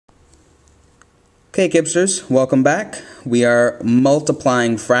Okay, Kipsters, welcome back. We are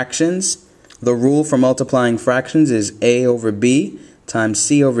multiplying fractions. The rule for multiplying fractions is a over b times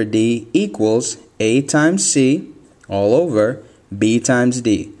c over d equals a times c all over b times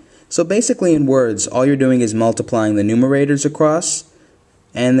d. So basically in words, all you're doing is multiplying the numerators across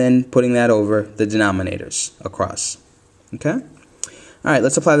and then putting that over the denominators across. Okay? Alright,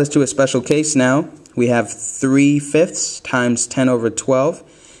 let's apply this to a special case now. We have 3/5 times 10 over 12.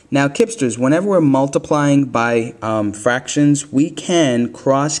 Now, Kipsters, whenever we're multiplying by fractions, we can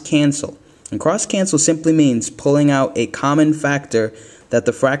cross-cancel. And cross-cancel simply means pulling out a common factor that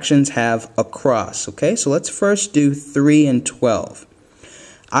the fractions have across. Okay, so let's first do 3 and 12.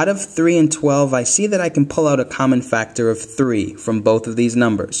 Out of 3 and 12, I see that I can pull out a common factor of 3 from both of these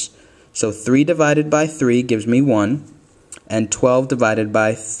numbers. So 3 divided by 3 gives me 1, and 12 divided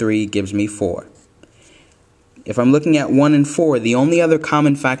by 3 gives me 4. If I'm looking at 1 and 4, the only other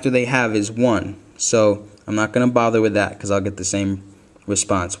common factor they have is 1. So I'm not going to bother with that because I'll get the same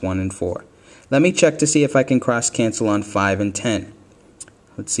response, 1 and 4. Let me check to see if I can cross-cancel on 5 and 10.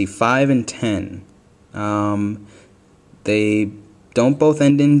 Let's see, 5 and 10. They don't both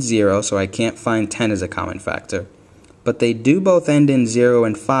end in 0, so I can't find 10 as a common factor. But they do both end in 0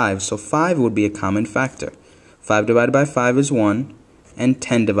 and 5, so 5 would be a common factor. 5 divided by 5 is 1, and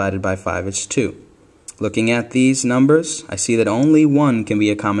 10 divided by 5 is 2. Looking at these numbers, I see that only 1 can be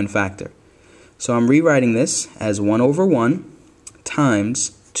a common factor. So I'm rewriting this as 1 over 1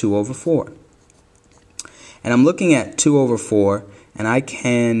 times 2 over 4. And I'm looking at 2 over 4, and I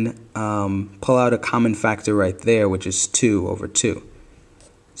can pull out a common factor right there, which is 2 over 2.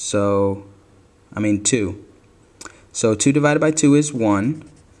 So, 2. So 2 divided by 2 is 1,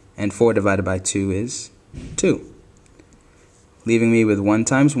 and 4 divided by 2 is 2. Leaving me with 1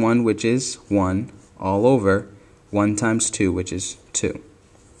 times 1, which is 1, all over 1 times 2, which is 2.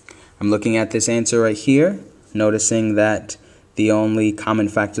 I'm looking at this answer right here, noticing that the only common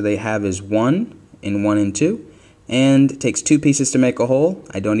factor they have is 1 in 1 and 2, and it takes 2 pieces to make a whole.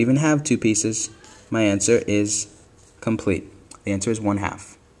 I don't even have 2 pieces. My answer is complete. The answer is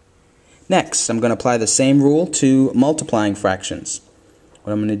 1/2. Next, I'm going to apply the same rule to multiplying fractions.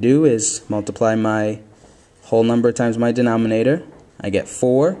 What I'm going to do is multiply my whole number times my denominator. I get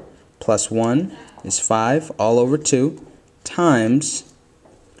 4 plus 1 is 5 all over 2 times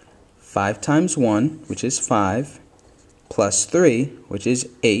 5 times 1, which is 5, plus 3, which is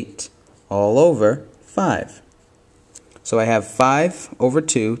 8, all over 5. So I have 5 over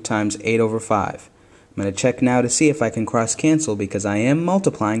 2 times 8 over 5. I'm going to check now to see if I can cross-cancel because I am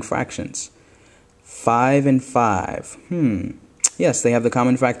multiplying fractions. 5 and 5. Yes, they have the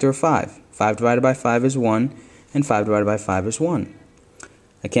common factor of 5. 5 divided by 5 is 1, and 5 divided by 5 is 1.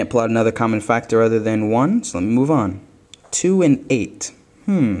 I can't pull out another common factor other than 1, so let me move on. 2 and 8.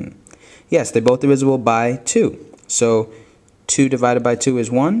 Yes, they're both divisible by 2. So 2 divided by 2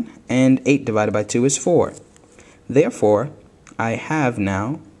 is 1, and 8 divided by 2 is 4. Therefore, I have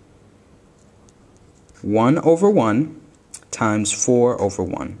now 1 over 1 times 4 over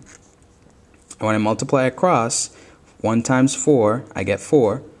 1. And when I multiply across, 1 times 4, I get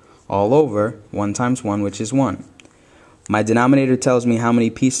 4, all over 1 times 1, which is 1. My denominator tells me how many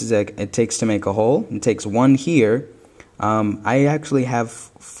pieces it takes to make a whole. It takes 1 here. I actually have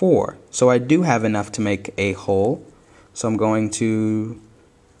 4. So I do have enough to make a whole. So I'm going to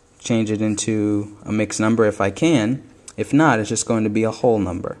change it into a mixed number if I can. If not, it's just going to be a whole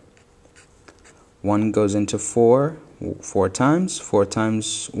number. 1 goes into 4 times. 4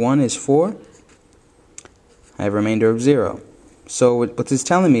 times 1 is 4. I have a remainder of 0. So what this is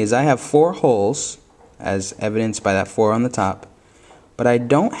telling me is I have 4 wholes, as evidenced by that 4 on the top, but I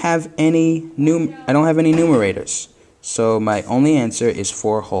don't have any numerators. So my only answer is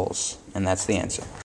 4 wholes, and that's the answer.